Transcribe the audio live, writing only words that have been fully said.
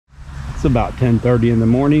It's about 10:30 in the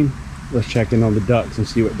morning. Let's check in on the ducks and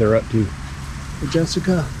see what they're up to. Hey,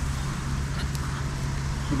 Jessica.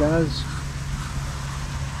 Hey guys.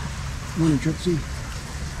 Morning, Trixie.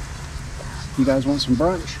 You guys want some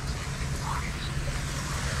brunch?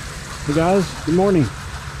 Hey guys, good morning.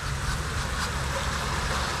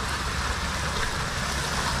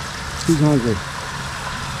 Who's hungry?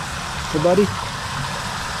 Hey buddy?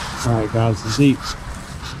 Alright guys, let's eat.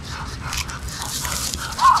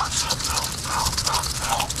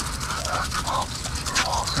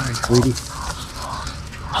 Sorry, sweetie.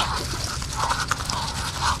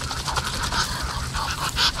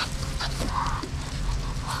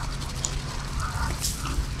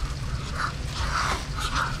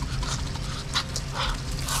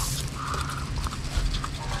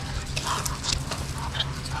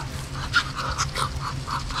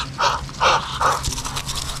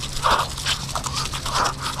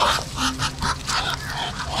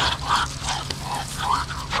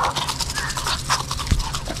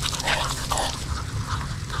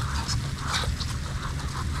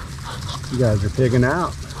 You guys are pigging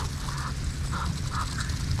out.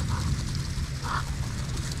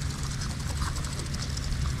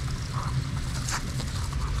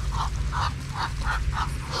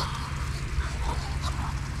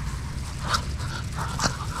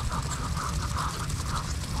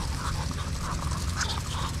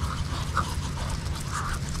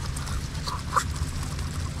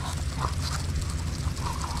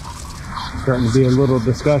 Starting to be a little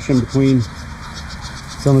discussion between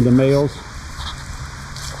some of the males.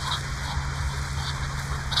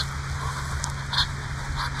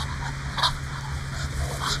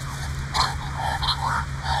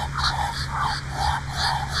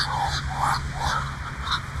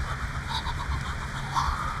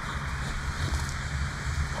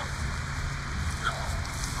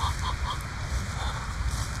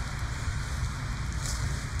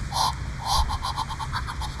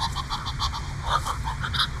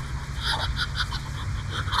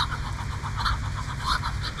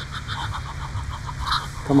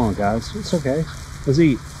 Come on guys, it's okay. Let's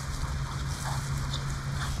eat.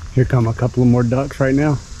 Here come a couple of more ducks right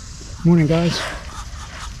now. Morning guys.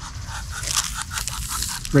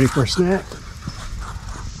 Ready for a snack?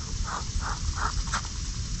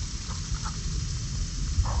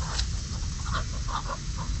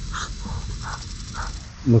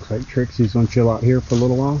 Looks like Trixie's gonna chill out here for a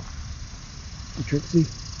little while. Hey, Trixie.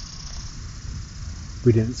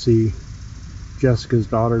 We didn't see Jessica's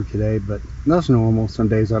daughter today, but that's normal. Some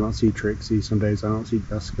days I don't see Trixie, some days I don't see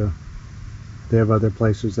Jessica. They have other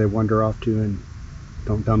places they wander off to and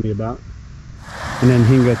don't tell me about. And then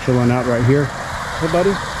Anhinga chilling out right here. Hey buddy,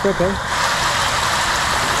 it's okay.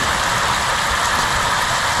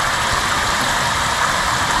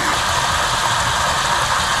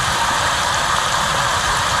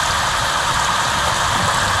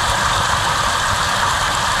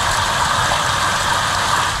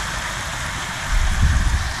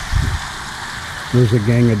 There's a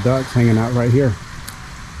gang of ducks hanging out right here.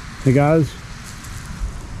 Hey guys,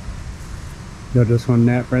 y'all just want to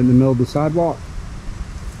nap right in the middle of the sidewalk?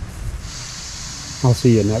 I'll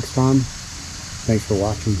see you next time. Thanks for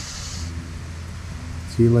watching.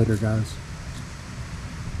 See you later guys.